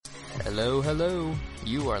Hello, hello.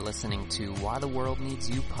 You are listening to Why the World Needs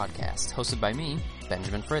You podcast, hosted by me,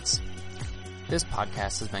 Benjamin Fritz. This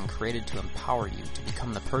podcast has been created to empower you to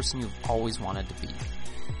become the person you've always wanted to be.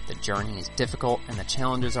 The journey is difficult and the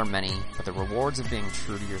challenges are many, but the rewards of being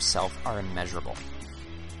true to yourself are immeasurable.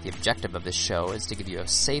 The objective of this show is to give you a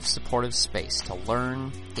safe, supportive space to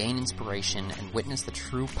learn, gain inspiration, and witness the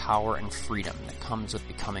true power and freedom that comes with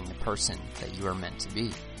becoming the person that you are meant to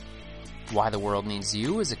be. Why the World Needs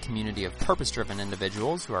You is a community of purpose-driven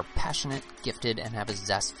individuals who are passionate, gifted, and have a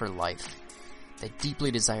zest for life. They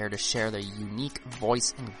deeply desire to share their unique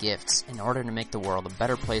voice and gifts in order to make the world a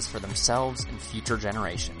better place for themselves and future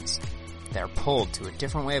generations. They are pulled to a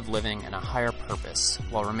different way of living and a higher purpose,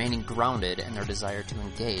 while remaining grounded in their desire to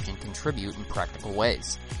engage and contribute in practical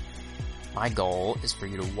ways. My goal is for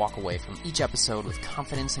you to walk away from each episode with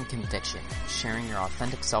confidence and conviction, sharing your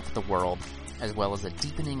authentic self with the world, as well as a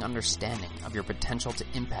deepening understanding of your potential to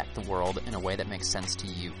impact the world in a way that makes sense to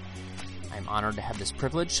you. I am honored to have this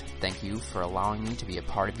privilege. Thank you for allowing me to be a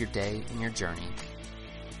part of your day and your journey.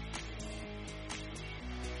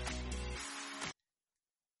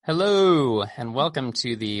 Hello, and welcome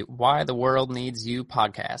to the Why the World Needs You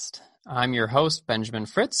podcast. I'm your host, Benjamin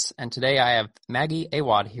Fritz, and today I have Maggie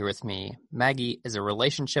Awad here with me. Maggie is a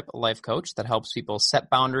relationship life coach that helps people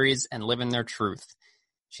set boundaries and live in their truth.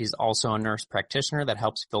 She's also a nurse practitioner that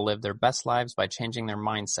helps people live their best lives by changing their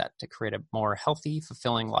mindset to create a more healthy,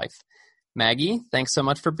 fulfilling life. Maggie, thanks so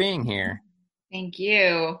much for being here. Thank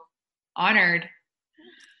you. Honored.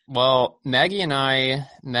 Well, Maggie and I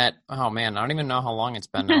met, I don't even know how long it's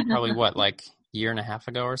been now. Probably like a year and a half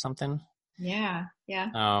ago or something? Yeah.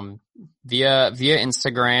 Via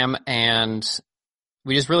Instagram, and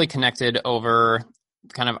we just really connected over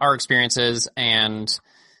kind of our experiences and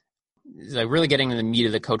really getting to the meat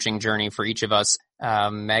of the coaching journey for each of us.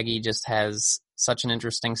 Maggie just has such an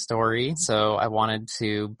interesting story, so I wanted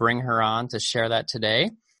to bring her on to share that today.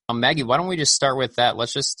 Maggie, why don't we just start with that?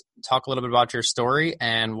 Let's just talk a little bit about your story,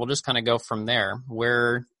 and we'll just kind of go from there.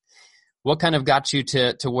 What kind of got you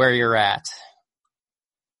to where you're at?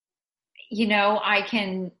 You know, I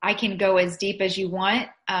can go as deep as you want.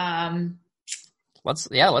 Let's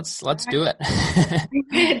do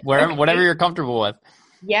it. Whatever you're comfortable with.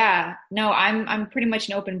 Yeah, no, I'm pretty much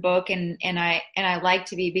an open book, and I like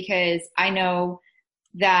to be, because I know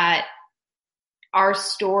that our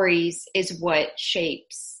stories is what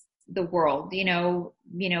shapes the world. You know,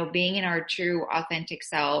 being in our true, authentic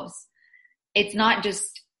selves. It's not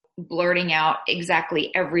just blurting out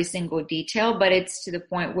exactly every single detail, but it's to the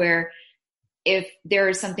point where if there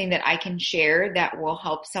is something that I can share that will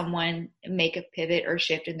help someone make a pivot or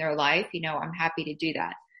shift in their life, I'm happy to do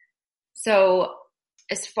that. So,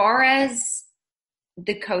 as far as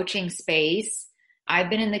the coaching space, I've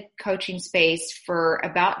been in the coaching space for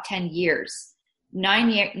about 10 years. 9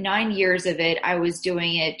 years of it, I was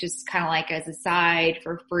doing it just kind of like as a side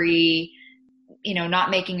for free, not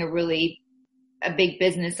making a big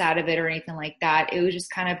business out of it or anything like that. It was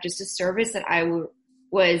just kind of just a service that I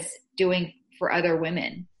was doing for other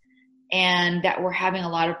women, and that were having a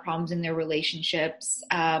lot of problems in their relationships,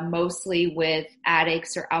 mostly with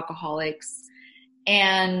addicts or alcoholics.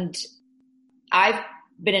 And I've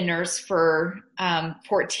been a nurse for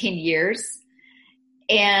 14 years.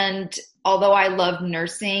 And although I loved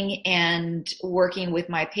nursing and working with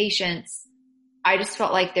my patients, I just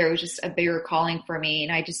felt like there was just a bigger calling for me.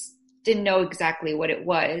 And I just didn't know exactly what it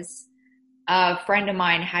was. A friend of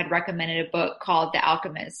mine had recommended a book called The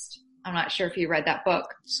Alchemist. I'm not sure if you read that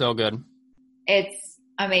book. So good. It's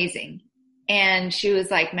amazing. And she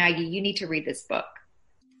was like, Maggie, you need to read this book.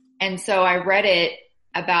 And so I read it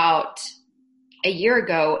about a year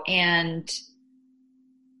ago, and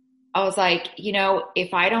I was like,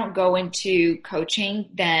 if I don't go into coaching,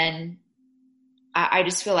 then I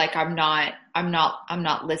just feel like I'm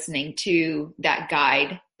not listening to that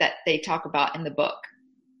guide that they talk about in the book.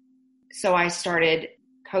 So I started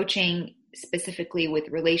coaching specifically with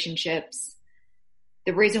relationships.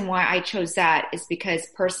 The reason why I chose that is because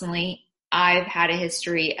personally, I've had a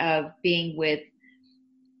history of being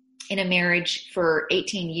in a marriage for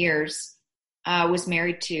 18 years. I was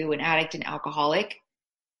married to an addict and alcoholic,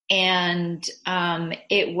 and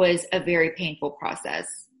it was a very painful process.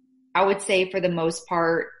 I would say for the most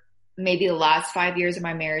part, maybe the last 5 years of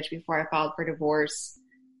my marriage before I filed for divorce,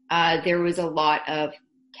 there was a lot of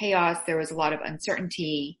chaos. There was a lot of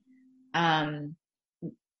uncertainty.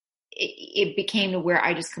 It became to where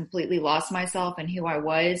I just completely lost myself and who I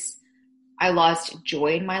was. I lost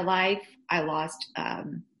joy in my life. I lost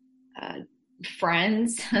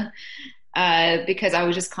friends because I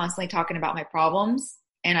was just constantly talking about my problems.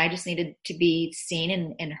 and I just needed to be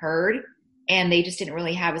seen and heard. And they just didn't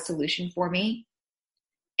really have a solution for me.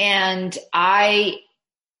 And I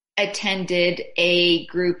attended a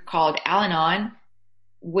group called Al-Anon,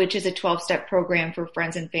 which is a 12-step program for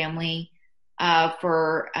friends and family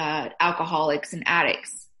for alcoholics and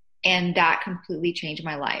addicts. And that completely changed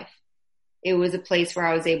my life. It was a place where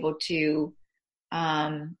I was able to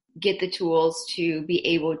get the tools to be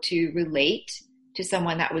able to relate to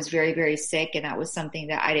someone that was very, very sick. And that was something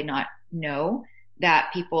that I did not know,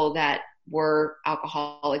 that people that were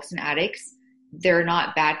alcoholics and addicts, they're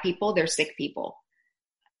not bad people, they're sick people.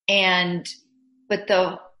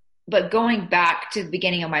 But going back to the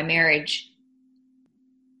beginning of my marriage,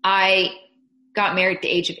 I got married at the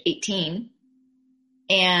age of 18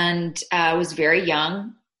 and was very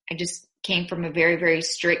young. I just came from a very, very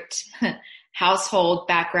strict household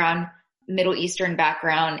background, Middle Eastern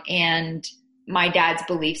background. And my dad's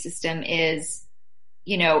belief system is,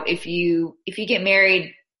 if you get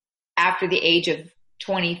married after the age of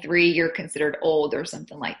 23, you're considered old or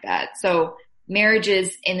something like that. So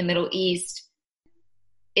marriages in the Middle East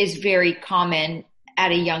is very common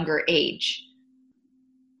at a younger age.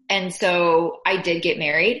 And so I did get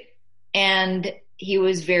married, and he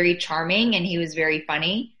was very charming and he was very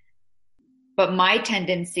funny. But my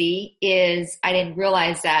tendency is I didn't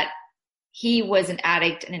realize that he was an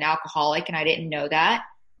addict and an alcoholic, and I didn't know that.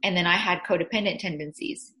 And then I had codependent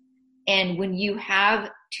tendencies. And when you have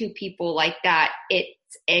two people like that,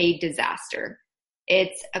 it's a disaster.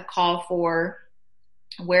 It's a call for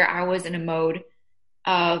where I was in a mode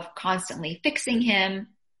of constantly fixing him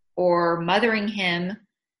or mothering him.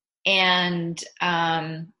 And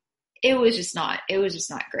it was just not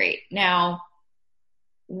great. Now,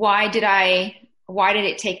 why did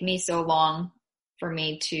it take me so long for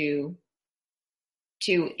me to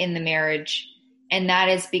end the marriage? And that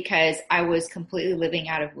is because I was completely living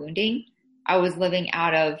out of wounding. I was living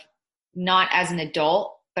out of, not as an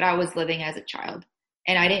adult, but I was living as a child.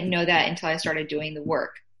 And I didn't know that until I started doing the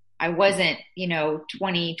work. I wasn't,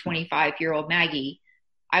 20, 25-year-old Maggie.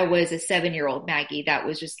 I was a 7-year-old Maggie that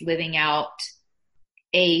was just living out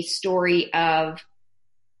a story of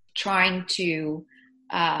trying to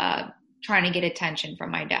get attention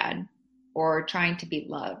from my dad, or trying to be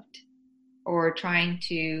loved, or trying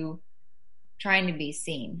to be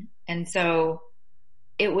seen. And so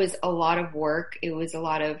it was a lot of work. It was a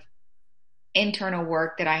lot of internal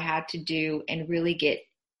work that I had to do and really get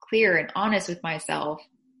clear and honest with myself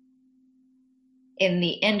in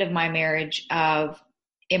the end of my marriage of,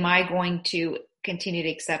 am I going to continue to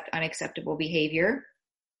accept unacceptable behavior,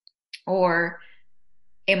 or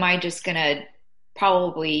am I just going to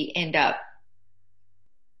probably end up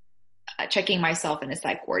checking myself in a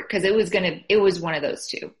psych ward? Because it was one of those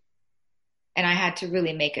two. And I had to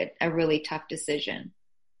really make a really tough decision.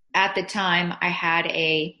 At the time, I had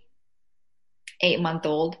a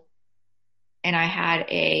 8-month-old, and I had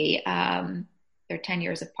they're 10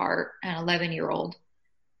 years apart, an 11-year-old.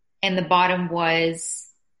 And the bottom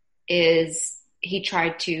is he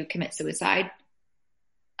tried to commit suicide.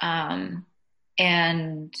 And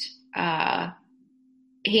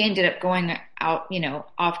he ended up going out,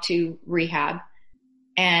 off to rehab.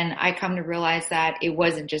 And I come to realize that it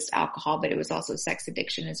wasn't just alcohol, but it was also sex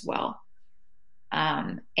addiction as well.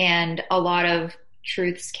 And a lot of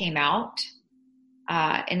truths came out,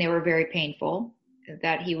 and they were very painful,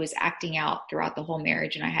 that he was acting out throughout the whole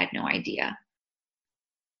marriage, and I had no idea.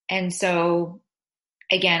 And so,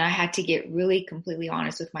 again, I had to get really completely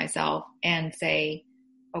honest with myself and say,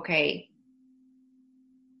 okay,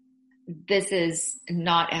 this is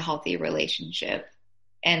not a healthy relationship.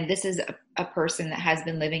 And this is a person that has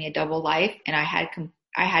been living a double life. And I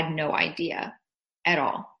had no idea at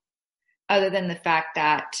all, other than the fact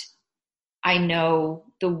that I know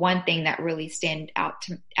the one thing that really stand out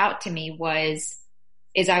to me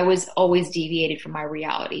is I was always deviated from my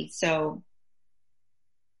reality. So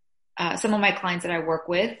some of my clients that I work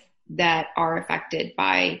with that are affected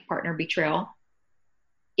by partner betrayal,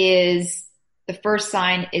 is the first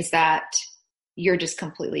sign is that you're just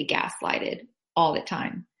completely gaslighted all the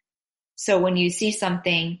time. So when you see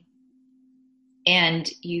something and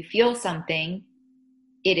you feel something,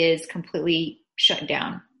 it is completely shut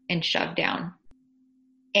down and shoved down.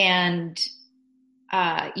 And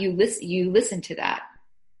you listen to that.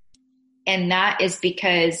 And that is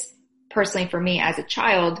because, personally for me as a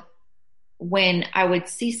child, when I would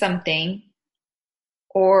see something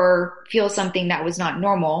or feel something that was not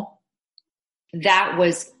normal, that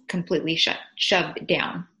was completely shoved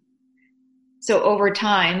down. So over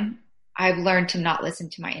time, I've learned to not listen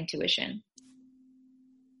to my intuition.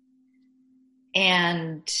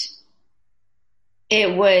 And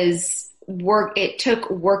it was work. It took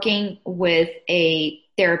working with a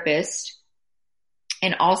therapist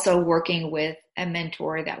and also working with a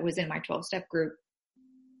mentor that was in my 12-step group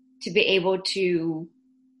to be able to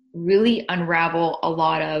really unravel a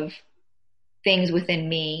lot of things within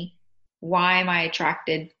me. Why am I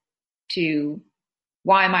attracting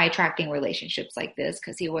relationships like this?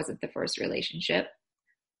 Because he wasn't the first relationship.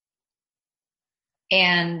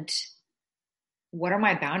 And what are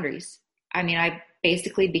my boundaries? I mean, I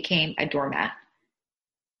basically became a doormat.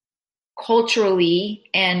 Culturally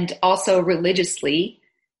and also religiously,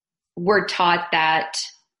 we're taught that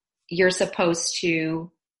you're supposed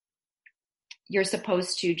to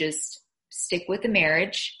just stick with the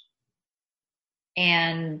marriage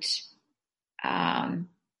and,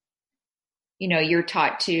 you're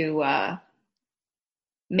taught to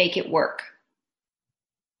make it work.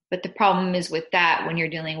 But the problem is with that, when you're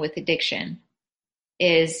dealing with addiction,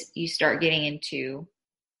 is you start getting into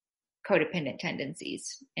codependent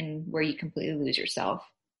tendencies and where you completely lose yourself.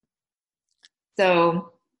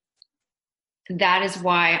 So that is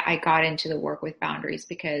why I got into the work with boundaries,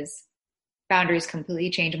 because boundaries completely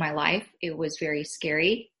changed my life. It was very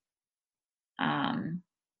scary.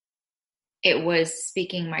 It was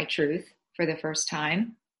speaking my truth for the first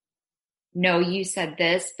time. No, you said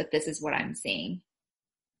this, but this is what I'm seeing.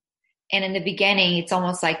 And in the beginning, it's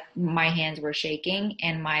almost like my hands were shaking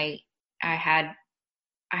and I had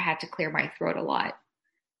to clear my throat a lot,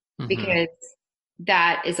 because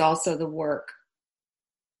that is also the work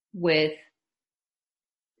with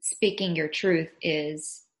speaking your truth.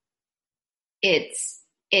 Is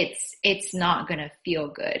it's not going to feel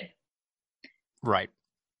good. Right.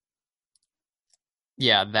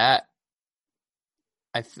 Yeah, that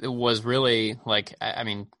was really like, I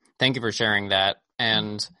mean, thank you for sharing that.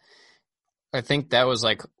 And I think that was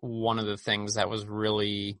like one of the things that was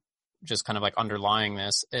really just kind of like underlying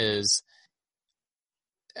this is,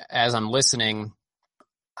 as I'm listening,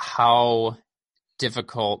 how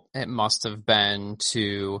difficult it must have been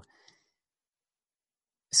to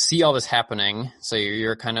see all this happening. So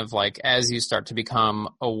you're kind of like, as you start to become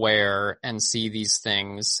aware and see these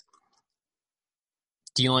things,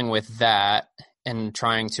 dealing with that and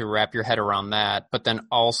trying to wrap your head around that, but then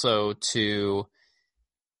also to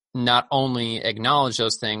not only acknowledge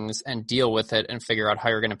those things and deal with it and figure out how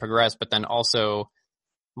you're going to progress, but then also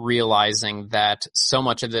realizing that so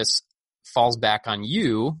much of this falls back on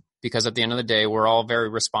you, because at the end of the day, we're all very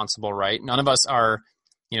responsible, right? None of us are,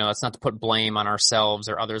 that's not to put blame on ourselves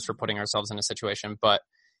or others for putting ourselves in a situation, but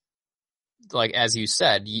like, as you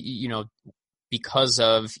said, because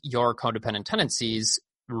of your codependent tendencies,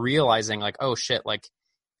 realizing like, oh shit, like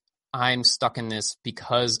I'm stuck in this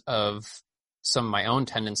because of some of my own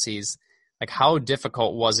tendencies. Like, how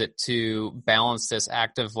difficult was it to balance this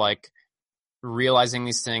act of like realizing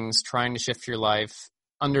these things, trying to shift your life,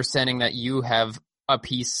 understanding that you have a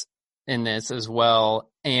piece in this as well,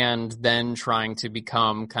 and then trying to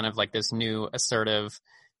become kind of like this new assertive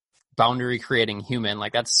boundary creating human?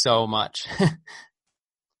 Like, that's so much.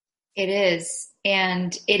 It is.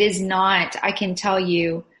 And it is not, I can tell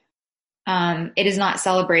you, it is not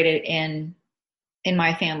celebrated in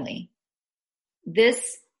my family.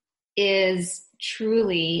 This is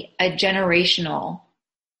truly a generational,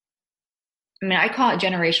 I call it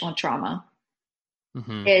generational trauma.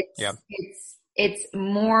 Mm-hmm. It's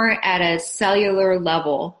more at a cellular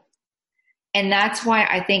level. And that's why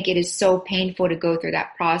I think it is so painful to go through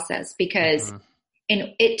that process, because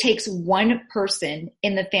and it takes one person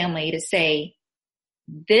in the family to say,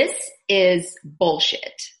 this is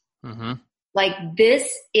bullshit. Like, this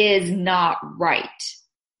is not right.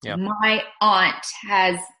 Yep. My aunt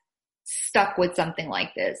has stuck with something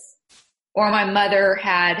like this, or my mother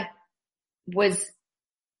was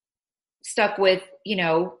stuck with,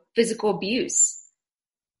 physical abuse,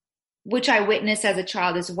 which I witnessed as a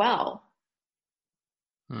child as well.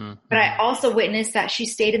 But I also witnessed that she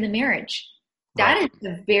stayed in the marriage. That is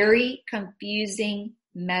a very confusing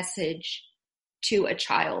message to a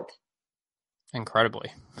child.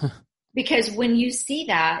 Incredibly. Because when you see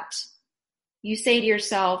that, you say to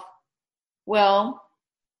yourself, well,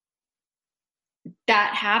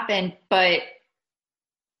 that happened, but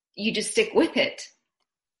you just stick with it.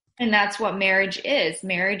 And that's what marriage is.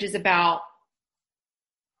 Marriage is about,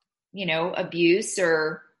 abuse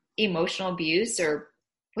or emotional abuse or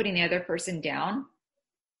putting the other person down.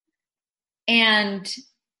 And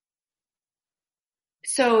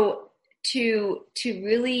so to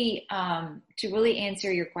really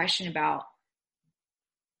answer your question about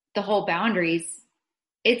the whole boundaries,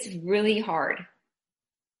 it's really hard.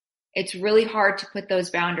 It's really hard to put those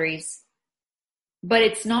boundaries But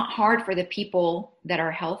it's not hard for the people that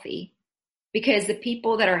are healthy, because the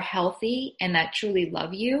people that are healthy and that truly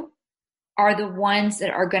love you are the ones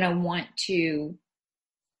that are going to want to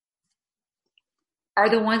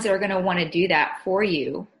do that for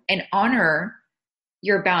you and honor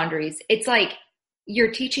your boundaries. It's like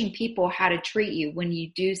you're teaching people how to treat you when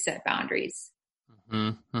you do set boundaries.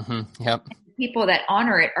 Mm-hmm. Mm-hmm. Yep. People that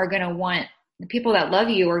honor it are going to want, the people that love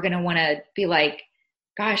you are going to want to be like,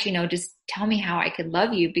 gosh, just tell me how I could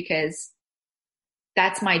love you, because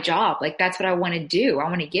that's my job. Like, that's what I want to do. I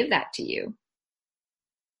want to give that to you.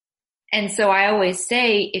 And so I always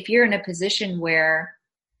say, if you're in a position where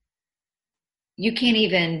you can't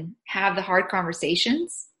even have the hard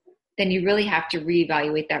conversations, then you really have to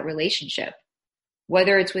reevaluate that relationship,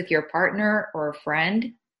 whether it's with your partner or a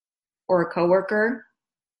friend or a coworker,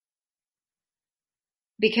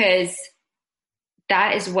 because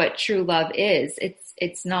that is what true love is.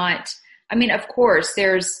 It's not, of course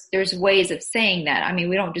there's ways of saying that.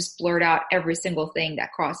 We don't just blurt out every single thing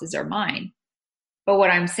that crosses our mind. But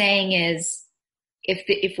what I'm saying is,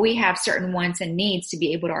 if we have certain wants and needs, to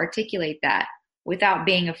be able to articulate that without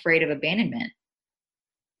being afraid of abandonment.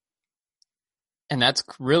 And that's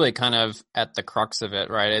really kind of at the crux of it,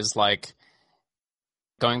 right? Is like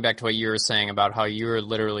going back to what you were saying about how you're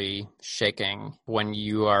literally shaking when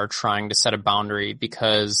you are trying to set a boundary,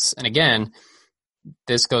 because, and again,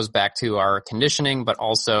 this goes back to our conditioning, but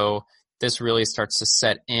also this really starts to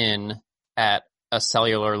set in at a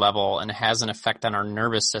cellular level and has an effect on our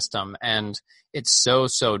nervous system. And it's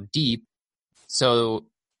so deep. So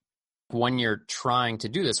when you're trying to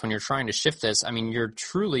do this, when you're trying to shift this, you're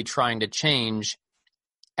truly trying to change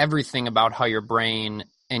everything about how your brain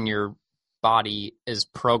and your body is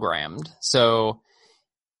programmed. So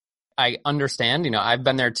I understand, I've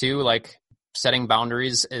been there too. Like, setting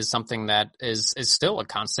boundaries is something that is still a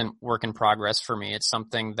constant work in progress for me. It's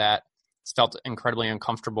something that felt incredibly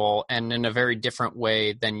uncomfortable and in a very different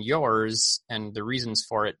way than yours, and the reasons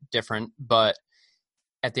for it different. But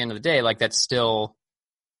at the end of the day, like, that's still,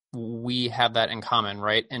 we have that in common,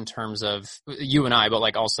 right? In terms of you and I, but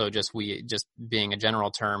like also just being a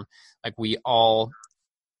general term, like we all,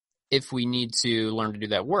 if we need to learn to do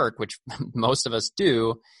that work, which most of us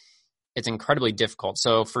do, it's incredibly difficult.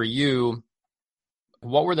 So for you,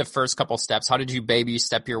 what were the first couple steps? How did you baby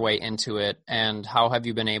step your way into it? And how have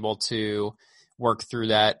you been able to work through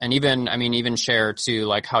that? And even share too,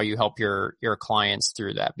 like how you help your clients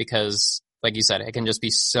through that, because like you said, it can just be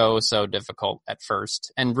so difficult at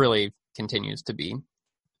first, and really continues to be.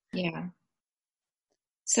 Yeah.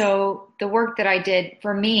 So the work that I did,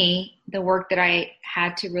 for me, the work that I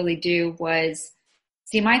had to really do was,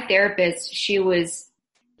 see, my therapist, she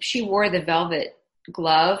wore the velvet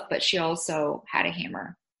glove, but she also had a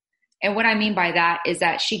hammer. And what I mean by that is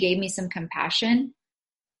that she gave me some compassion,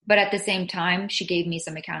 but at the same time, she gave me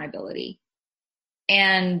some accountability.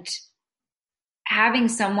 And having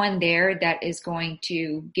someone there that is going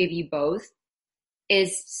to give you both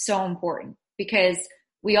is so important, because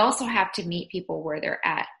we also have to meet people where they're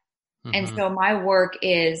at. Mm-hmm. And so my work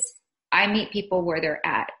is, I meet people where they're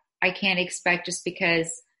at. I can't expect, just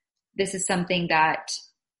because this is something that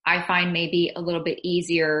I find maybe a little bit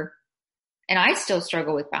easier, and I still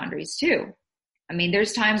struggle with boundaries too.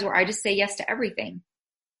 There's times where I just say yes to everything.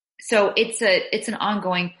 So it's an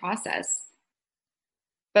ongoing process.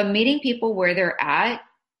 But meeting people where they're at,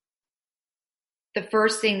 the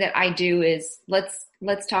first thing that I do is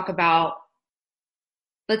let's talk about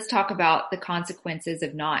the consequences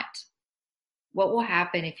of not. What will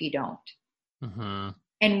happen if you don't? Mm-hmm.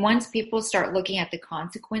 And once people start looking at the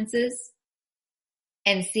consequences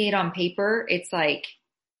and see it on paper, it's like,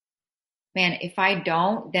 man, if I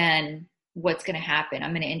don't, then what's going to happen?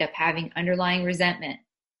 I'm going to end up having underlying resentment.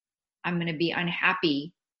 I'm going to be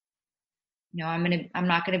unhappy. I'm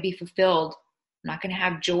not going to be fulfilled. I'm not going to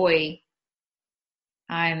have joy.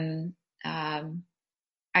 I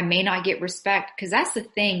may not get respect, because that's the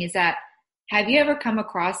thing, is that, have you ever come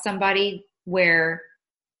across somebody that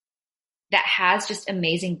has just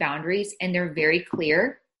amazing boundaries and they're very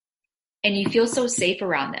clear and you feel so safe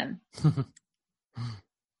around them? Yep.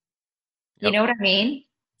 You know what I mean?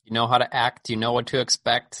 You know how to act. You know what to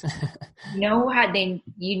expect. You know how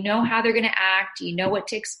they're going to act. You know what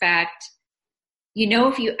to expect.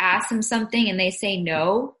 If you ask them something and they say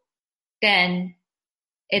no, then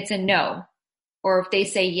it's a no. Or if they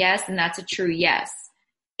say yes, then that's a true yes.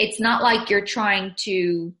 It's not like you're trying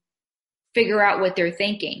to figure out what they're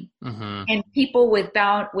thinking. Mm-hmm. And people with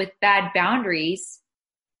bad boundaries,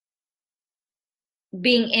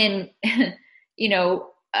 being in,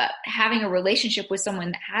 having a relationship with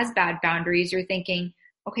someone that has bad boundaries, you're thinking,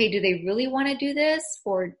 okay, do they really want to do this?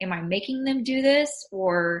 Or am I making them do this?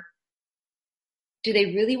 Or do they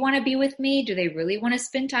really want to be with me? Do they really want to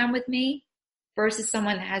spend time with me? Versus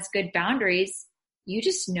someone that has good boundaries, you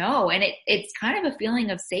just know. And it's kind of a feeling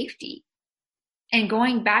of safety. And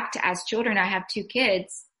going back to as children, I have 2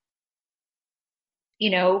 kids,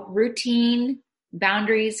 routine,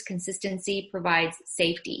 boundaries, consistency provides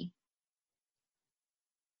safety.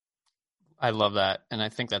 I love that. And I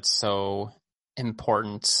think that's so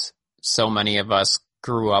important. So many of us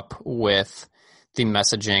grew up with the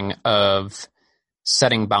messaging of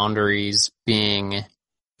setting boundaries being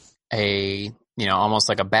almost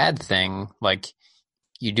like a bad thing. Like,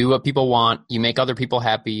 you do what people want, you make other people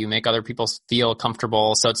happy, you make other people feel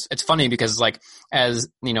comfortable. So it's funny because, like, as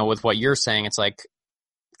with what you're saying, it's like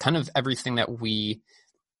kind of everything that we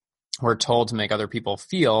were told to make other people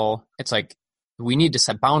feel, it's like we need to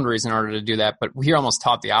set boundaries in order to do that. But we're almost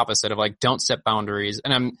taught the opposite of, like, don't set boundaries.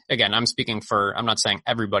 And I'm speaking for, I'm not saying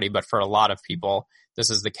everybody, but for a lot of people, this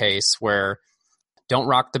is the case where don't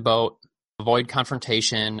rock the boat, avoid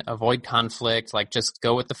confrontation, avoid conflict, like just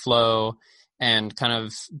go with the flow. And kind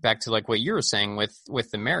of back to like what you were saying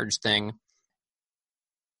with the marriage thing,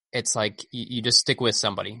 it's like you just stick with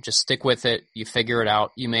somebody, just stick with it. You figure it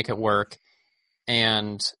out, you make it work.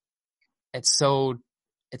 And it's so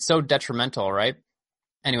detrimental, right?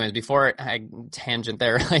 Anyways, before I tangent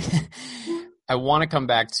there, I want to come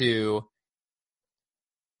back to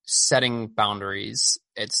setting boundaries.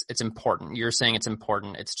 It's important. You're saying it's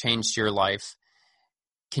important. It's changed your life.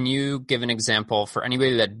 Can you give an example for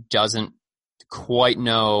anybody that doesn't quite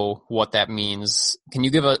know what that means? Can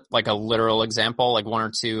you give a literal example, like 1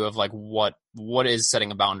 or 2 of like what is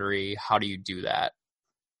setting a boundary? How do you do that?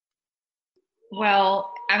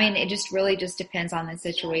 Well, I mean, it just really just depends on the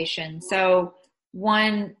situation. So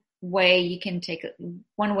one way you can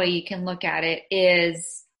look at it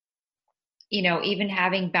is, even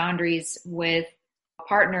having boundaries with a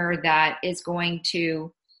partner that is going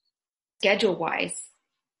to, schedule wise,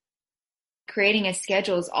 creating a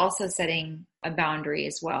schedule is also setting a boundary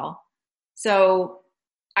as well. So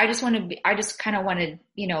I just kind of want to,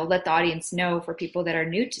 let the audience know, for people that are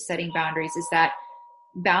new to setting boundaries, is that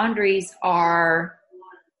boundaries are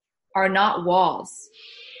not walls,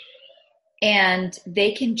 and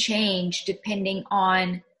they can change depending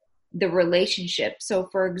on the relationship. So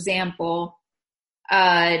for example,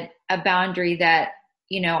 a boundary that,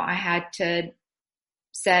 I had to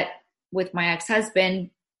set with my ex-husband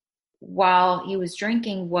while he was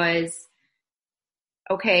drinking was,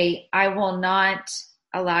 okay, I will not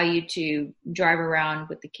allow you to drive around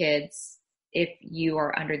with the kids if you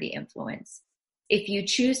are under the influence. If you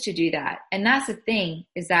choose to do that, and that's the thing,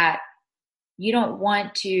 is that you don't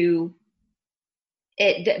want to,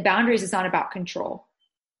 boundaries is not about control.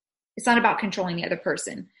 It's not about controlling the other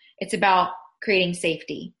person. It's about creating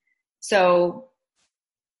safety. So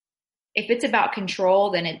if it's about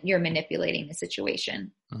control, then you're manipulating the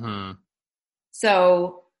situation. Mm-hmm.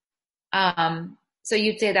 So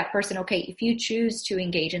you'd say to that person, okay, if you choose to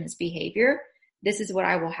engage in this behavior, this is what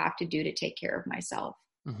I will have to do to take care of myself.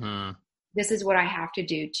 Mm-hmm. This is what I have to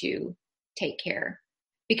do to take care,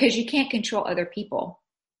 because you can't control other people.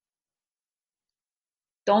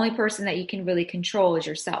 The only person that you can really control is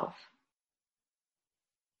yourself.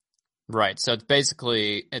 Right. So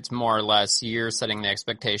it's more or less you're setting the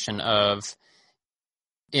expectation of,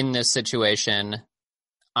 in this situation,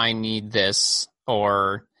 I need this,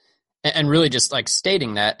 and really just like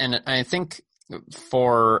stating that. And I think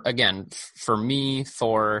for me,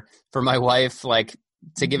 for my wife, like,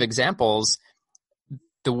 to give examples,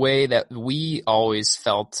 the way that we always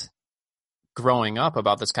felt growing up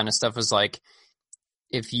about this kind of stuff was like,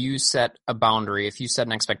 if you set a boundary, if you set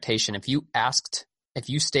an expectation, if you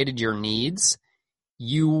stated your needs,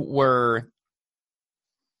 you were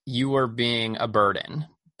being a burden.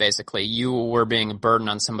 Basically, you were being a burden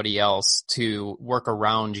on somebody else to work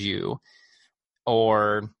around you,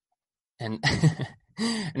 and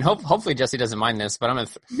hopefully Jessie doesn't mind this, but I'm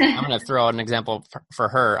gonna throw out an example for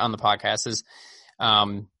her on the podcast. Is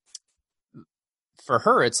for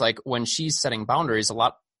her, it's like when she's setting boundaries, a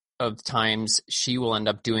lot of times she will end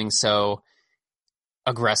up doing so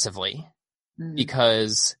aggressively.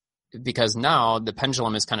 Because now the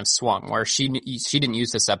pendulum is kind of swung, where she didn't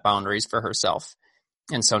use to set boundaries for herself.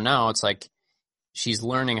 And so now it's like she's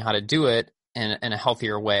learning how to do it in a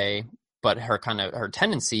healthier way, but her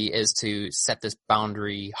tendency is to set this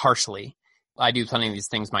boundary harshly. I do plenty of these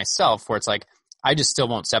things myself where it's like, I just still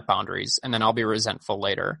won't set boundaries, and then I'll be resentful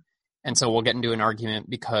later. And so we'll get into an argument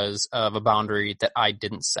because of a boundary that I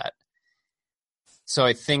didn't set. So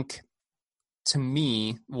I think, to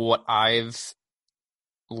me, what I've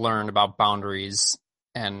learned about boundaries,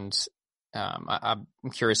 and I'm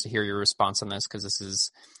curious to hear your response on this, because this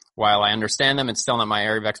is, while I understand them, it's still not my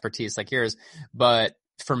area of expertise like yours. But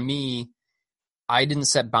for me, I didn't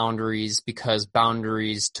set boundaries because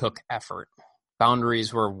boundaries took effort.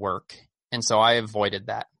 Boundaries were work. And so I avoided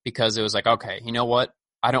that because it was like, okay, you know what?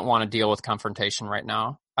 I don't want to deal with confrontation right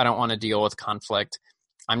now. I don't want to deal with conflict.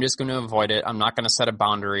 I'm just going to avoid it. I'm not going to set a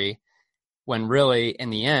boundary, when really, in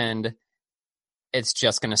the end, it's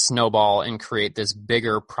just going to snowball and create this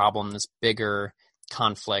bigger problem, this bigger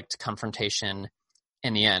conflict, confrontation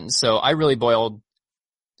in the end. So I really boiled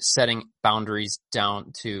setting boundaries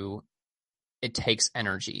down to, it takes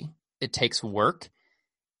energy. It takes work.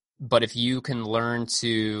 But if you can learn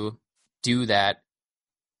to do that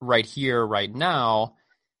right here, right now,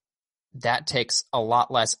 that takes a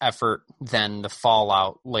lot less effort than the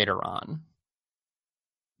fallout later on.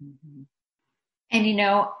 And, you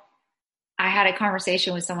know, I had a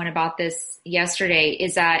conversation with someone about this yesterday,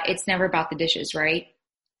 is that it's never about the dishes, right?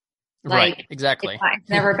 Like, right, exactly. It's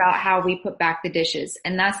never about how we put back the dishes.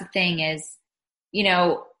 And that's the thing is, you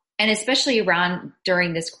know, and especially around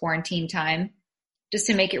during this quarantine time, just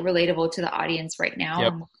to make it relatable to the audience right now,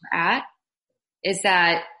 Yep. and where we're at, is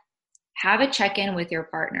that have a check-in with your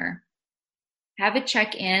partner. Have a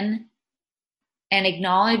check-in and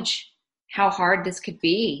acknowledge how hard this could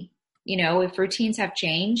be. You know, if routines have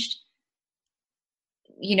changed,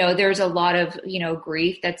 you know, there's a lot of, you know,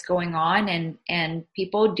 grief that's going on, and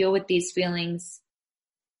people deal with these feelings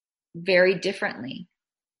very differently,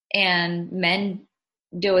 and men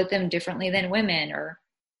deal with them differently than women, or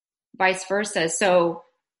vice versa. So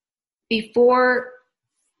before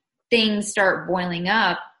things start boiling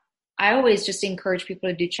up, I always just encourage people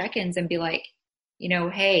to do check-ins and be like, you know,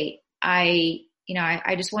 hey, I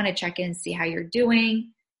just want to check in and see how you're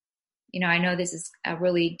doing. You know, I know this is a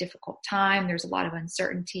really difficult time. There's a lot of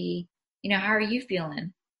uncertainty. You know, how are you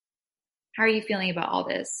feeling? How are you feeling about all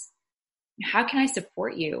this? How can I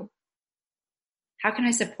support you? How can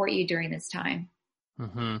I support you during this time?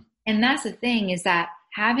 Mm-hmm. And that's the thing, is that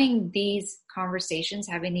having these conversations,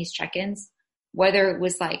 having these check-ins, whether it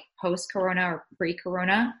was like post-corona or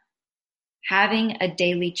pre-corona, having a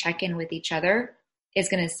daily check-in with each other is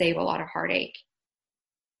going to save a lot of heartache.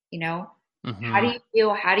 You know, Mm-hmm. How do you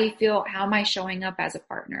feel? How do you feel? How am I showing up as a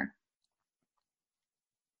partner?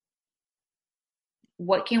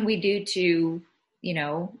 What can we do to, you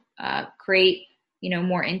know, create, you know,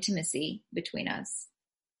 more intimacy between us?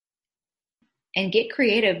 And get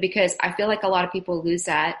creative, because I feel like a lot of people lose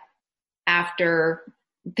that after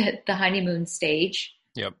the honeymoon stage.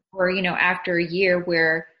 Yep. Or, you know, after a year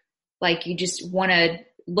where like you just want to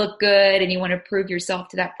look good and you want to prove yourself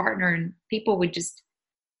to that partner, and people would just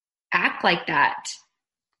act like that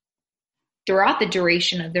throughout the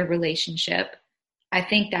duration of their relationship. I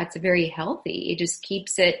think that's very healthy. It just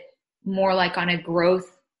keeps it more like on a growth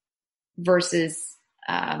versus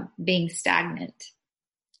being stagnant.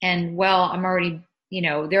 And well, I'm already, you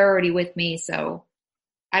know, they're already with me, so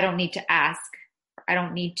I don't need to ask. I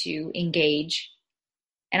don't need to engage.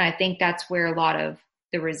 And I think that's where a lot of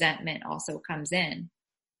the resentment also comes in.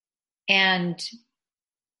 And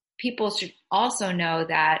people should also know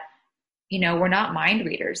that, you know, we're not mind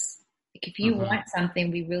readers. Like if you want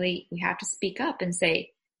something, we have to speak up and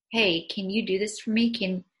say, hey, can you do this for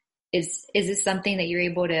me? Is this something that you're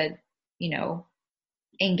able to, you know,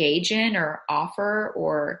 engage in or offer?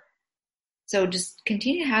 Or so just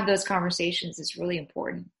continue to have those conversations is really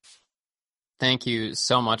important. Thank you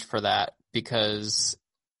so much for that, because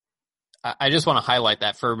I just want to highlight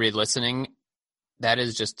that for everybody listening. That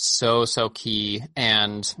is just so, so key.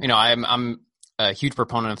 And, you know, I'm a huge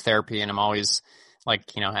proponent of therapy, and I'm always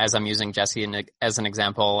like, you know, as I'm using Jesse as an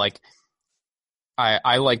example, like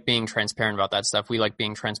I like being transparent about that stuff. We like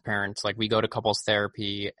being transparent. Like we go to couples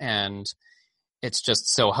therapy, and it's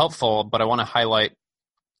just so helpful. But I want to highlight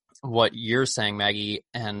what you're saying, Maggie.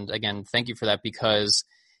 And again, thank you for that, because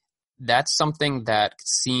that's something that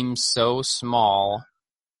seems so small,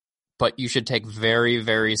 but you should take very,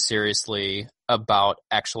 very seriously about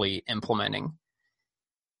actually implementing.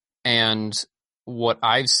 And what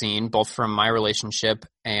I've seen, both from my relationship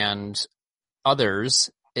and others,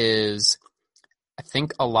 is I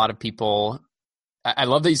think a lot of people, I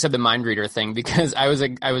love that you said the mind reader thing, because I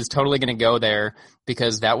was totally going to go there,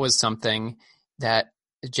 because that was something that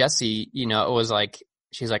Jessie, you know, it was like,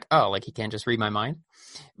 she's like, oh, like he can't just read my mind.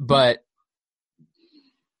 But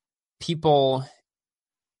people,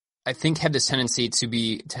 I think, have this tendency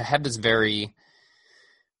to have this very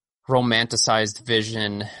romanticized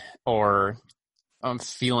vision or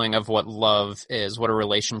feeling of what love is, what a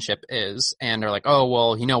relationship is, and they're like, oh,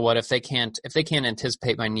 well, you know what, if they can't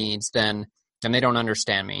anticipate my needs, then they don't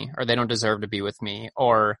understand me, or they don't deserve to be with me,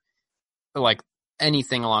 or like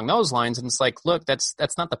anything along those lines. And it's like, look, that's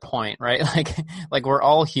not the point, right? Like we're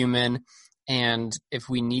all human, and if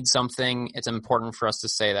we need something, it's important for us to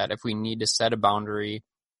say that. If we need to set a boundary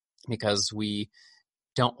because we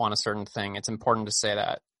don't want a certain thing, it's important to say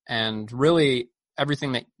that. And really,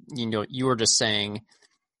 everything that you were just saying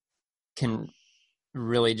can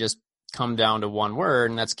really just come down to one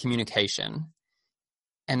word, and that's communication.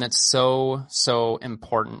 And that's so, so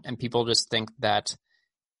important. And people just think that,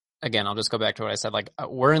 again, I'll just go back to what I said, like,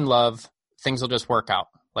 we're in love, things will just work out.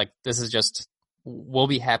 Like, this is just, we'll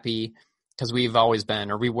be happy because we've always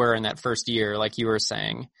been, or we were in that first year, like you were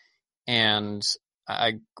saying. And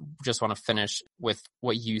I just want to finish with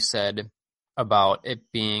what you said about it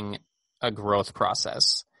being a growth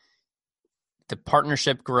process. The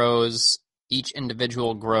partnership grows, each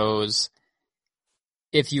individual grows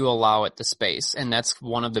if you allow it the space. And that's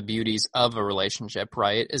one of the beauties of a relationship,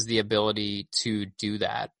 right? Is the ability to do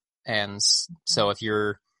that. And so if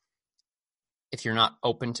you're not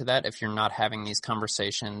open to that, if you're not having these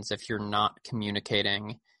conversations, if you're not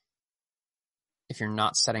communicating, if you're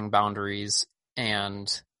not setting boundaries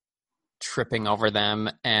and tripping over them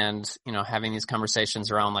and, having these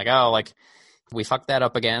conversations around like, oh, like we fucked that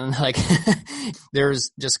up again. Like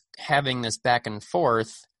there's just having this back and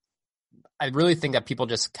forth. I really think that people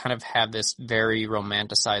just kind of have this very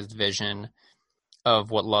romanticized vision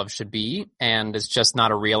of what love should be. And it's just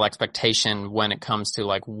not a real expectation when it comes to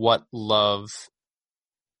like what love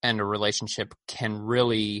and a relationship can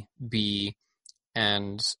really be,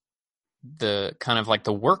 and the kind of like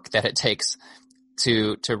the work that it takes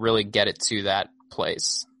to really get it to that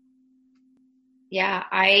place. Yeah,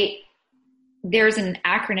 there's an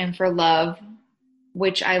acronym for love,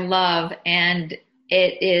 which I love, and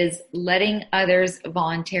it is letting others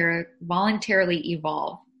voluntarily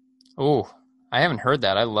evolve. Oh, I haven't heard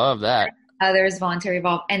that. I love that. Others voluntarily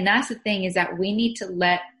evolve. And that's the thing, is that we need to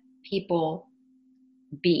let people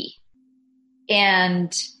be.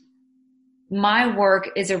 And my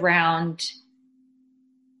work is around,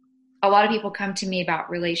 a lot of people come to me about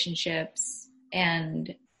relationships,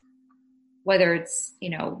 and whether it's,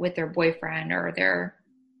 with their boyfriend or their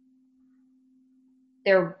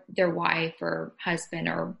wife or husband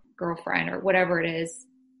or girlfriend or whatever it is.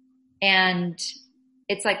 And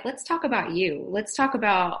it's like, let's talk about you. Let's talk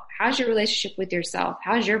about, how's your relationship with yourself?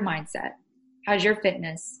 How's your mindset? How's your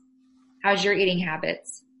fitness? How's your eating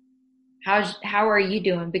habits? How are you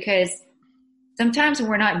doing? Because sometimes when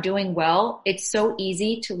we're not doing well, it's so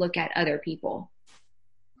easy to look at other people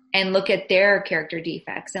and look at their character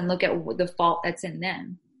defects and look at the fault that's in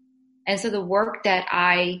them. And so the work that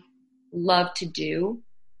I love to do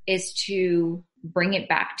is to bring it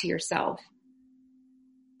back to yourself.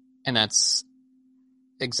 And that's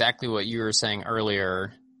exactly what you were saying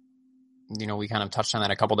earlier. We kind of touched on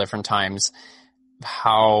that a couple different times,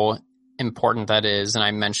 how important that is. And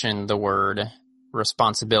I mentioned the word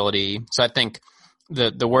responsibility. So I think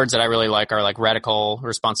the words that I really like are like radical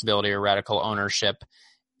responsibility or radical ownership,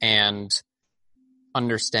 and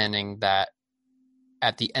understanding that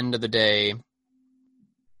at the end of the day,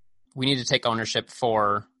 we need to take ownership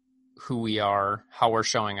for who we are, how we're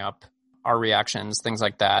showing up, our reactions, things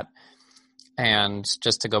like that. And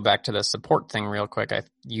just to go back to the support thing real quick,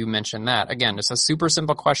 you mentioned that. Again, it's a super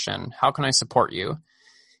simple question. How can I support you?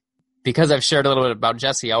 Because I've shared a little bit about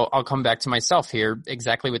Jesse, I'll come back to myself here,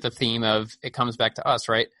 exactly with the theme of it comes back to us,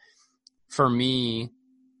 right? For me,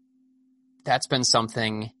 that's been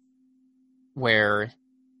something where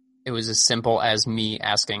it was as simple as me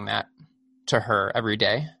asking that to her every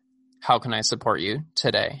day. How can I support you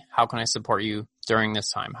today? How can I support you during this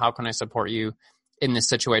time? How can I support you in this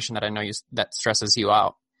situation that I know that stresses you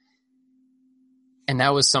out? And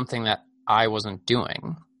that was something that I wasn't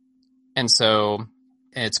doing. And so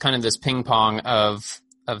it's kind of this ping pong of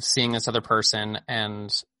seeing this other person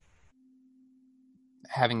and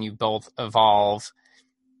having you both evolve.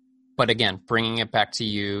 But again, bringing it back to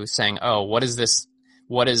you, saying, oh, what is this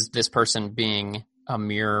person being a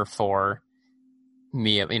mirror for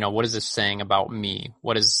me? What is this saying about me?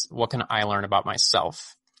 What can I learn about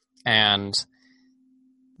myself? And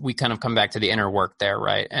we kind of come back to the inner work there,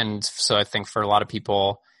 right? And so I think for a lot of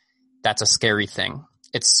people, that's a scary thing.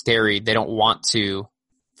 It's scary. They don't want to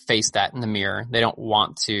face that in the mirror. They don't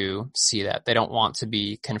want to see that. They don't want to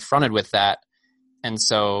be confronted with that. And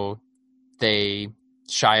so they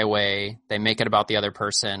shy away. They make it about the other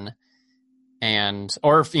person,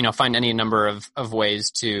 or find any number of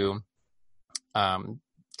ways to kind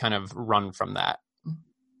of run from that.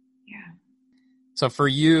 Yeah. So for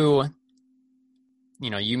you,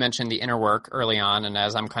 you mentioned the inner work early on, and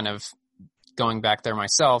as I'm kind of going back there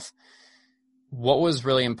myself, what was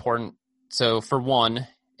really important? So for one,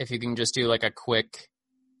 if you can just do like a quick,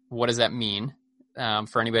 what does that mean?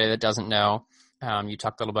 For anybody that doesn't know, you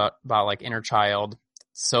talked a little bit about like inner child,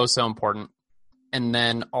 so important. And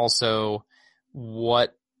then also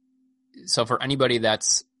so for anybody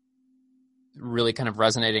that's really kind of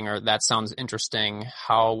resonating or that sounds interesting,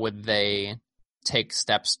 how would they take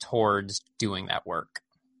steps towards doing that work?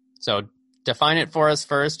 So define it for us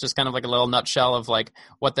first, just kind of like a little nutshell of like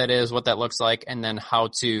what that is, what that looks like, and then how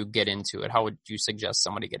to get into it. How would you suggest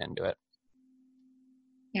somebody get into it?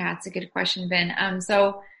 Yeah, it's a good question, Ben.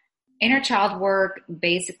 So inner child work,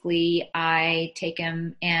 basically I take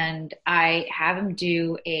him and I have him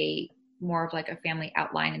do more of like a family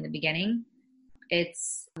outline in the beginning.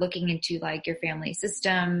 It's looking into like your family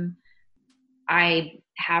system. I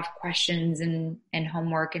have questions and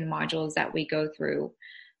homework and modules that we go through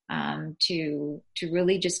to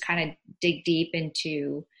really just kind of dig deep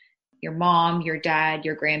into your mom, your dad,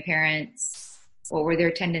 your grandparents. What were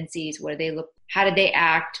their tendencies? What did they look? How did they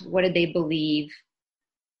act? What did they believe?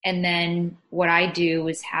 And then what I do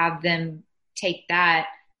is have them take that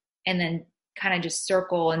and then kind of just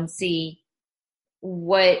circle and see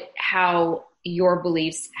how your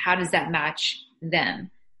beliefs, how does that match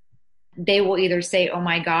them? They will either say, oh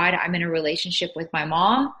my God, I'm in a relationship with my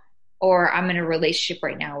mom, or I'm in a relationship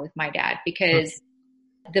right now with my dad, because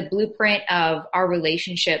the blueprint of our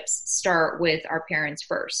relationships start with our parents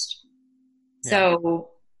first. Yeah. So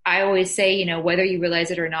I always say, whether you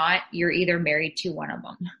realize it or not, you're either married to one of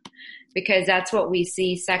them, because that's what we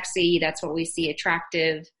see sexy. That's what we see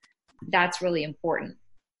attractive. That's really important.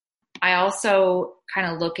 I also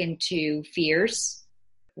kind of look into fears.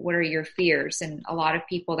 What are your fears? And a lot of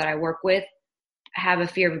people that I work with have a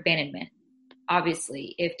fear of abandonment.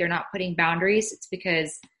 Obviously, if they're not putting boundaries, it's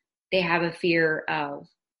because they have a fear of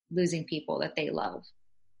losing people that they love.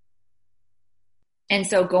 And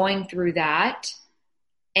so going through that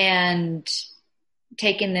and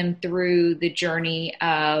taking them through the journey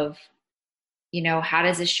of, how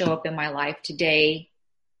does this show up in my life today?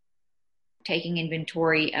 Taking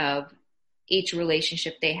inventory of each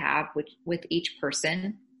relationship they have with each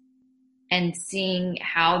person and seeing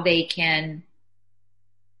how they can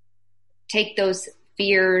take those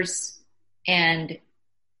fears and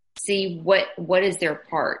see what is their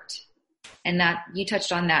part. And that you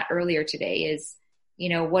touched on that earlier today is,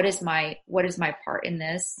 what is my part in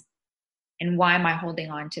this, and why am I holding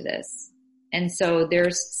on to this? And so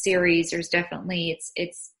there's definitely,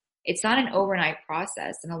 it's not an overnight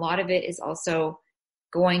process. And a lot of it is also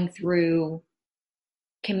going through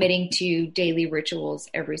committing to daily rituals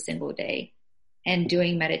every single day and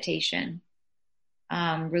doing meditation,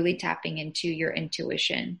 really tapping into your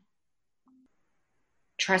intuition,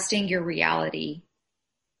 trusting your reality,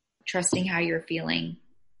 trusting how you're feeling,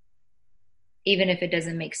 even if it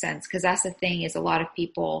doesn't make sense. Because that's the thing, is a lot of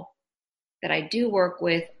people that I do work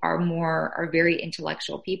with are very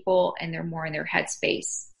intellectual people, and they're more in their head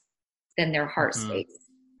space than their heart space.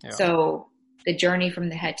 Yeah. So the journey from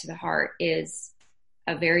the head to the heart is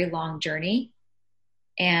a very long journey,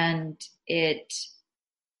 and it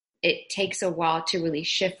takes a while to really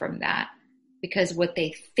shift from that, because what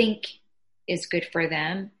they think is good for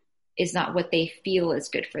them is not what they feel is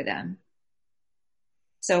good for them.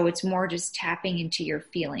 So it's more just tapping into your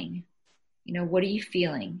feeling. What are you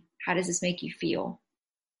feeling? How does this make you feel?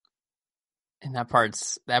 And that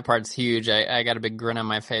part's huge. I got a big grin on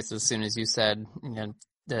my face as soon as you said,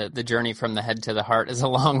 the journey from the head to the heart is a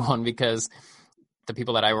long one, because the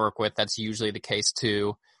people that I work with, that's usually the case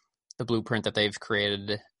too. The blueprint that they've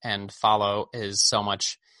created and follow is so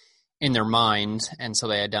much in their mind, and so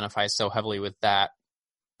they identify so heavily with that,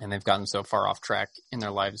 and they've gotten so far off track in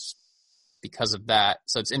their lives because of that.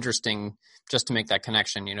 So it's interesting just to make that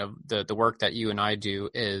connection. The work that you and I do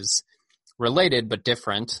is related but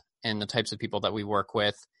different in the types of people that we work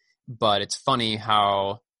with, but it's funny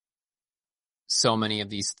how so many of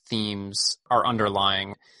these themes are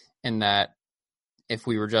underlying, in that if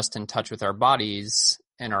we were just in touch with our bodies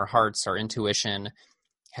and our hearts, our intuition,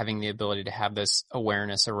 having the ability to have this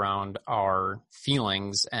awareness around our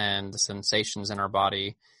feelings and the sensations in our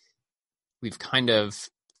body, we've kind of,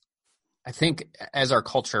 I think as our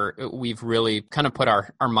culture, we've really kind of put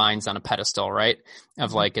our minds on a pedestal, right?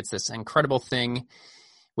 Of like, it's this incredible thing,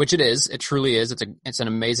 which it is. It truly is. It's an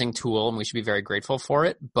amazing tool, and we should be very grateful for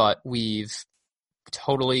it. But we've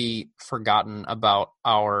totally forgotten about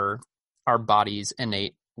our body's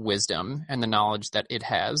innate wisdom and the knowledge that it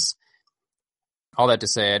has. All that to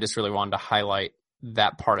say, I just really wanted to highlight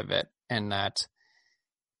that part of it, and that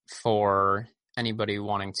for anybody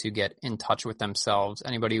wanting to get in touch with themselves,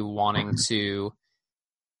 anybody wanting to,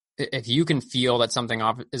 if you can feel that something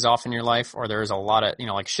is off in your life, or there's a lot of,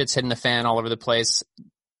 like shit's hitting the fan all over the place,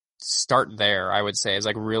 start there. I would say is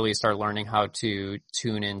like really start learning how to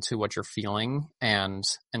tune into what you're feeling and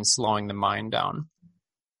slowing the mind down.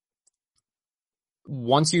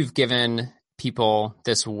 Once you've given people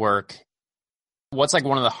this work, what's like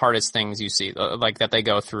one of the hardest things you see, like that they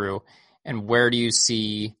go through, and where do you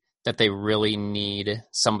see that they really need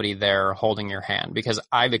somebody there holding your hand? Because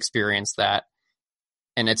I've experienced that,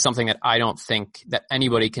 and it's something that I don't think that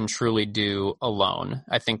anybody can truly do alone.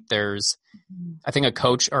 I think a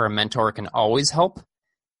coach or a mentor can always help,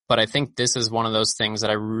 but I think this is one of those things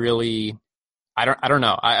that I don't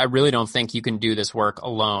know. I really don't think you can do this work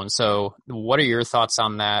alone. So what are your thoughts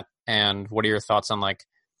on that? And what are your thoughts on like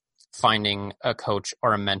finding a coach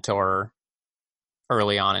or a mentor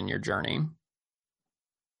early on in your journey?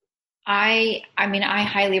 I mean, I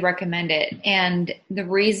highly recommend it. And the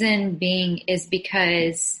reason being is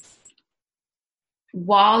because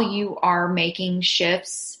while you are making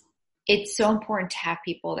shifts, it's so important to have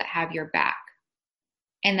people that have your back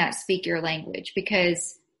and that speak your language.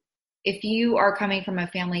 Because if you are coming from a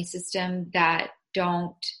family system that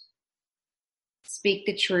don't speak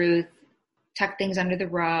the truth, tuck things under the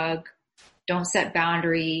rug, don't set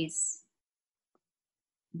boundaries,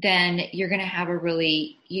 then you're going to have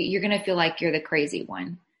you're going to feel like you're the crazy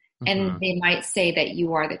one. Mm-hmm. And they might say that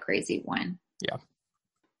you are the crazy one. Yeah.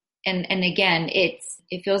 And again, it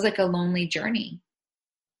feels like a lonely journey.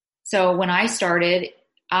 So when I started,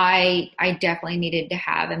 I definitely needed to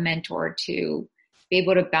have a mentor to be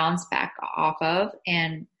able to bounce back off of,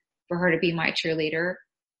 and for her to be my cheerleader.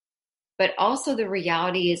 But also the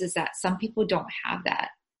reality is that some people don't have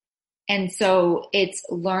that. And so it's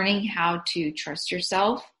learning how to trust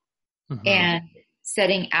yourself, mm-hmm. and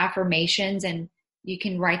setting affirmations, and you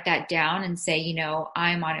can write that down and say,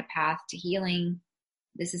 I'm on a path to healing.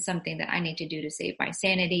 This is something that I need to do to save my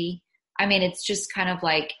sanity. I mean, it's just kind of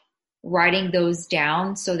like writing those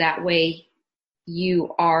down so that way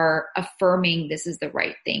you are affirming this is the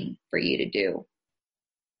right thing for you to do.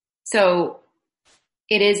 So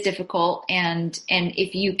it is difficult. And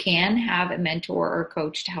if you can have a mentor or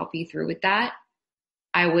coach to help you through with that,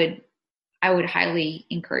 I would highly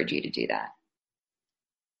encourage you to do that.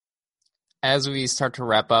 As we start to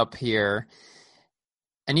wrap up here,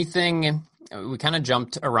 anything, we kind of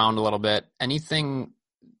jumped around a little bit, anything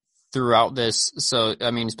throughout this? So,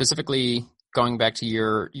 I mean, specifically going back to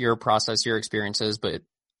your process, your experiences, but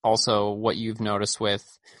also what you've noticed with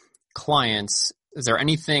clients, is there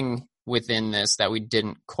anything within this that we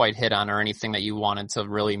didn't quite hit on, or anything that you wanted to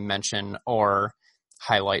really mention or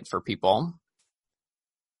highlight for people?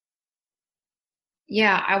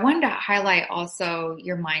 Yeah, I wanted to highlight also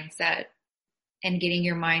your mindset and getting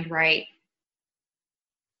your mind right,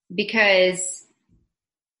 because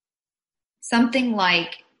something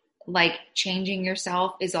like changing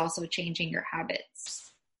yourself is also changing your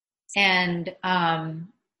habits. And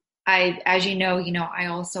as you know, I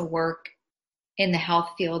also work in the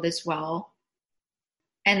health field as well.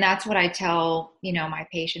 And that's what I tell, my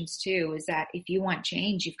patients too, is that if you want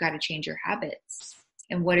change, you've got to change your habits.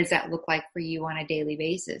 And what does that look like for you on a daily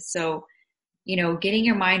basis? So, getting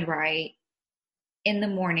your mind right in the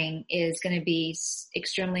morning is going to be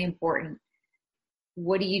extremely important.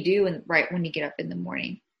 What do you do right when you get up in the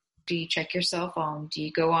morning? Do you check your cell phone? Do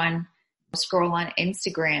you scroll on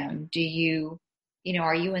Instagram? Do you,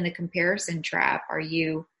 are you in the comparison trap? Are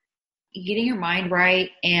you getting your mind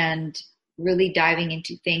right and really diving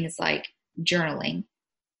into things like journaling,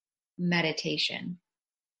 meditation,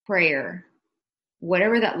 prayer,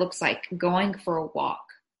 whatever that looks like, going for a walk,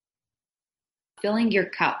 filling your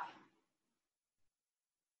cup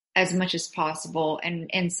as much as possible.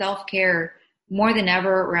 And self-care more than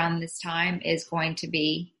ever around this time is going to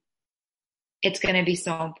be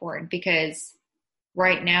so important, because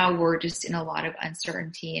right now we're just in a lot of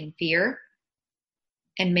uncertainty and fear,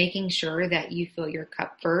 and making sure that you fill your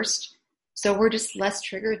cup first. So we're just less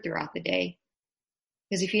triggered throughout the day.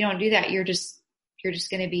 Because if you don't do that, you're just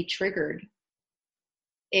going to be triggered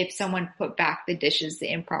if someone put back the dishes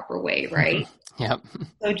the improper way, right? Yep.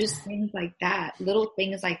 So just things like that, little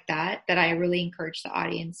things like that I really encourage the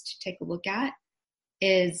audience to take a look at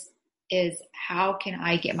is how can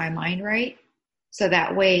I get my mind right? So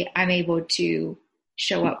that way I'm able to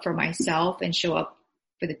show up for myself and show up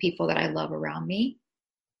for the people that I love around me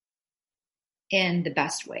in the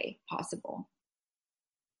best way possible.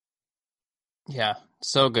 Yeah,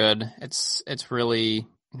 so good. It's really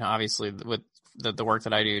obviously with the work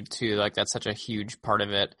that I do too, like that's such a huge part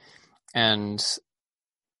of it. And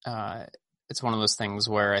it's one of those things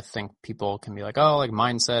where I think people can be like, oh, like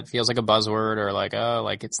mindset feels like a buzzword, or like, oh,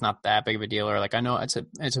 like it's not that big of a deal, or like I know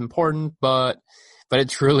it's important, but it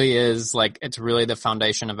truly is, like it's really the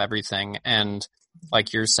foundation of everything. And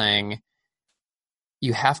like you're saying,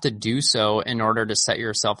 you have to do so in order to set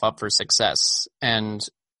yourself up for success. And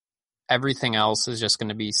everything else is just going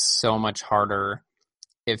to be so much harder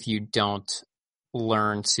if you don't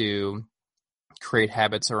learn to create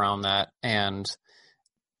habits around that and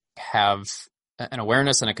have an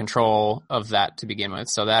awareness and a control of that to begin with.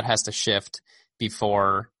 So that has to shift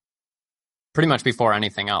pretty much before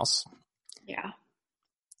anything else. Yeah.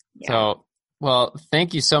 So, well,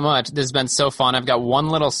 thank you so much. This has been so fun. I've got one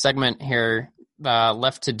little segment here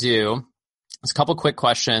left to do. There's a couple quick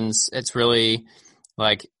questions. It's really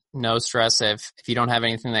like no stress if you don't have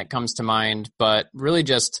anything that comes to mind, but really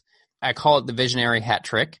just, I call it the visionary hat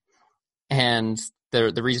trick. And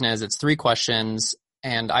the reason is it's 3 questions,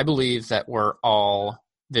 and I believe that we're all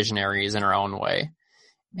visionaries in our own way.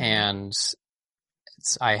 And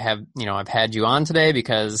I've had you on today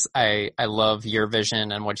because I love your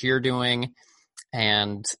vision and what you're doing.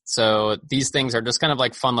 And so these things are just kind of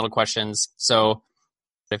like fun little questions. So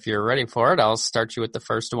if you're ready for it, I'll start you with the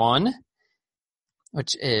first one,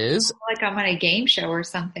 which is like I'm on a game show or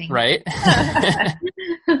something. Right.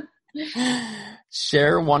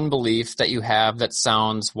 Share one belief that you have that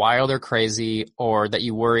sounds wild or crazy, or that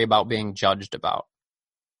you worry about being judged about.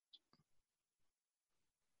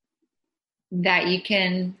 That you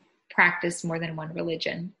can practice more than one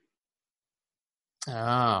religion. Oh,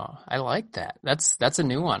 I like that. That's a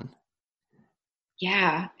new one.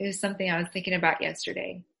 Yeah, it was something I was thinking about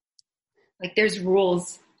yesterday. Like there's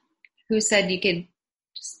rules. Who said you could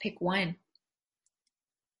just pick one?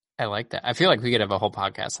 I like that. I feel like we could have a whole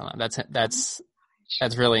podcast on that. That's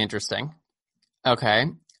really interesting. Okay.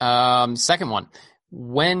 Second one.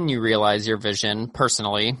 When you realize your vision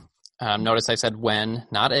personally, notice I said when,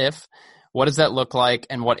 not if. What does that look like,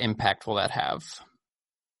 and what impact will that have?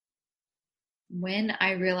 When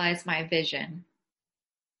I realize my vision.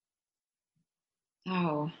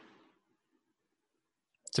 Oh.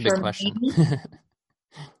 It's a big question.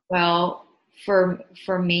 Well, for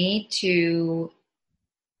me to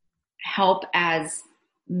help as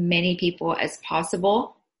many people as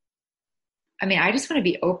possible. I mean, I just want to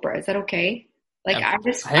be Oprah. Is that okay? Like, I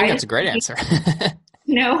think that's a great answer. Can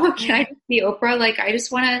I just be Oprah? Like, I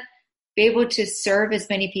just want to be able to serve as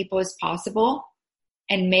many people as possible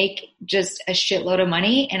and make just a shitload of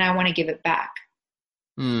money, and I want to give it back.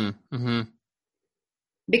 Mm-hmm.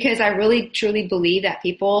 Because I really, truly believe that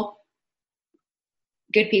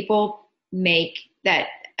good people make that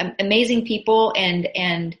amazing people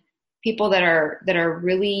and people that are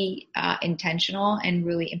really intentional and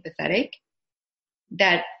really empathetic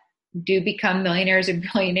that do become millionaires and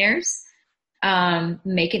billionaires,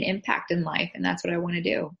 make an impact in life. And that's what I want to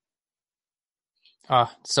do. Oh,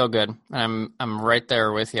 so good. I'm right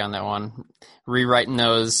there with you on that one. Rewriting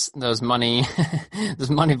those money, those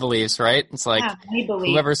money beliefs, right? It's like,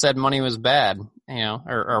 whoever said money was bad,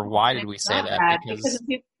 or why did we say that? Because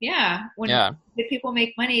when people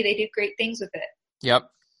make money, they do great things with it. Yep.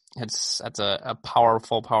 That's a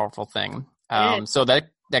powerful, powerful thing. So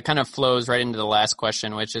that kind of flows right into the last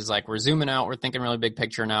question, which is like, we're zooming out, we're thinking really big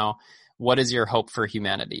picture now. What is your hope for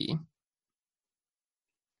humanity?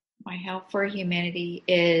 My hope for humanity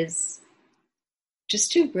is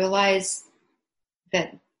just to realize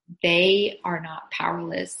that they are not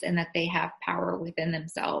powerless and that they have power within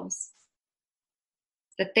themselves,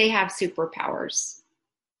 that they have superpowers.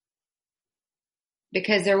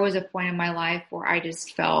 Because there was a point in my life where I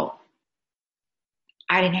just felt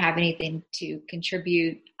I didn't have anything to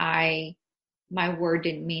contribute. My word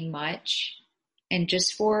didn't mean much. And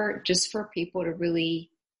just for people to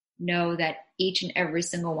really know that each and every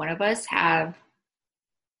single one of us have,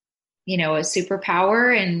 a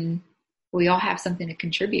superpower, and we all have something to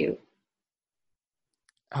contribute.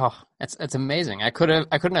 Oh, it's amazing. I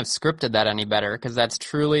couldn't have scripted that any better, because that's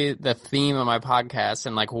truly the theme of my podcast,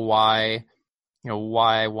 and like why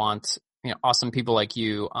I want, awesome people like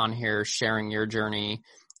you on here sharing your journey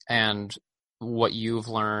and what you've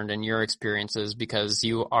learned and your experiences, because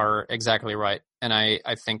you are exactly right. And I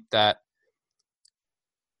think that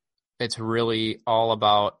it's really all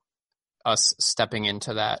about us stepping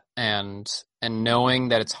into that and knowing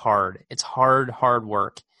that it's hard. It's hard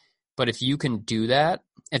work. But if you can do that,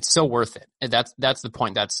 it's so worth it. And that's the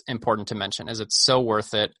point that's important to mention, is it's so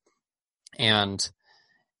worth it. And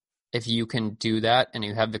if you can do that and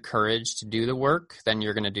you have the courage to do the work, then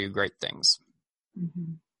you're going to do great things.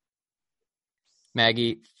 Mm-hmm.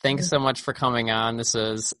 Maggie, thanks so much for coming on. This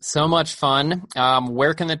is so much fun.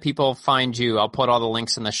 Where can the people find you? I'll put all the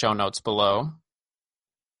links in the show notes below.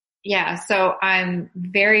 Yeah, so I'm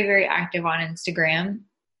very, very active on Instagram.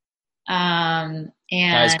 And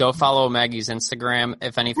guys, go follow Maggie's Instagram.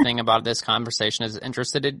 If anything about this conversation is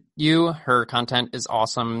interested in you, her content is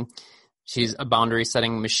awesome. She's a boundary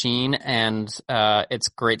setting machine, and it's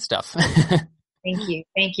great stuff. Thank you.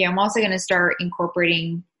 I'm also going to start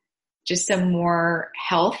incorporating just some more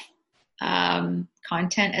health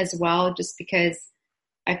content as well, just because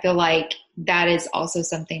I feel like that is also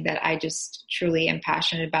something that I just truly am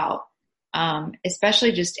passionate about,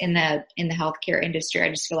 especially just in the healthcare industry. I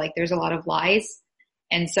just feel like there's a lot of lies.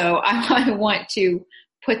 And so I want to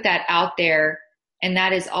put that out there. And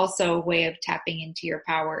that is also a way of tapping into your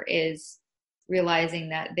power, is realizing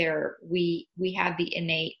that we have the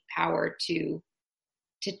innate power to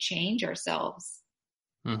change ourselves.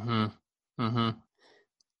 Mm-hmm. Mm-hmm.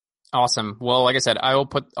 Awesome. Well, like I said, I will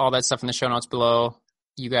put all that stuff in the show notes below.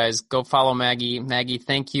 You guys go follow Maggie. Maggie,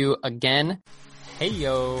 thank you again. Hey,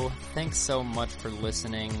 yo. Thanks so much for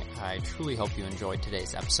listening. I truly hope you enjoyed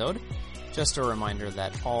today's episode. Just a reminder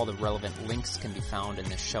that all the relevant links can be found in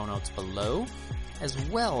the show notes below, as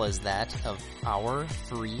well as that of our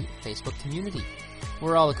free Facebook community,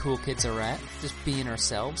 where all the cool kids are at, just being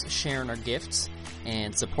ourselves, sharing our gifts,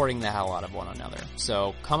 and supporting the hell out of one another.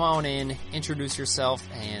 So come on in, introduce yourself,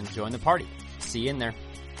 and join the party. See you in there.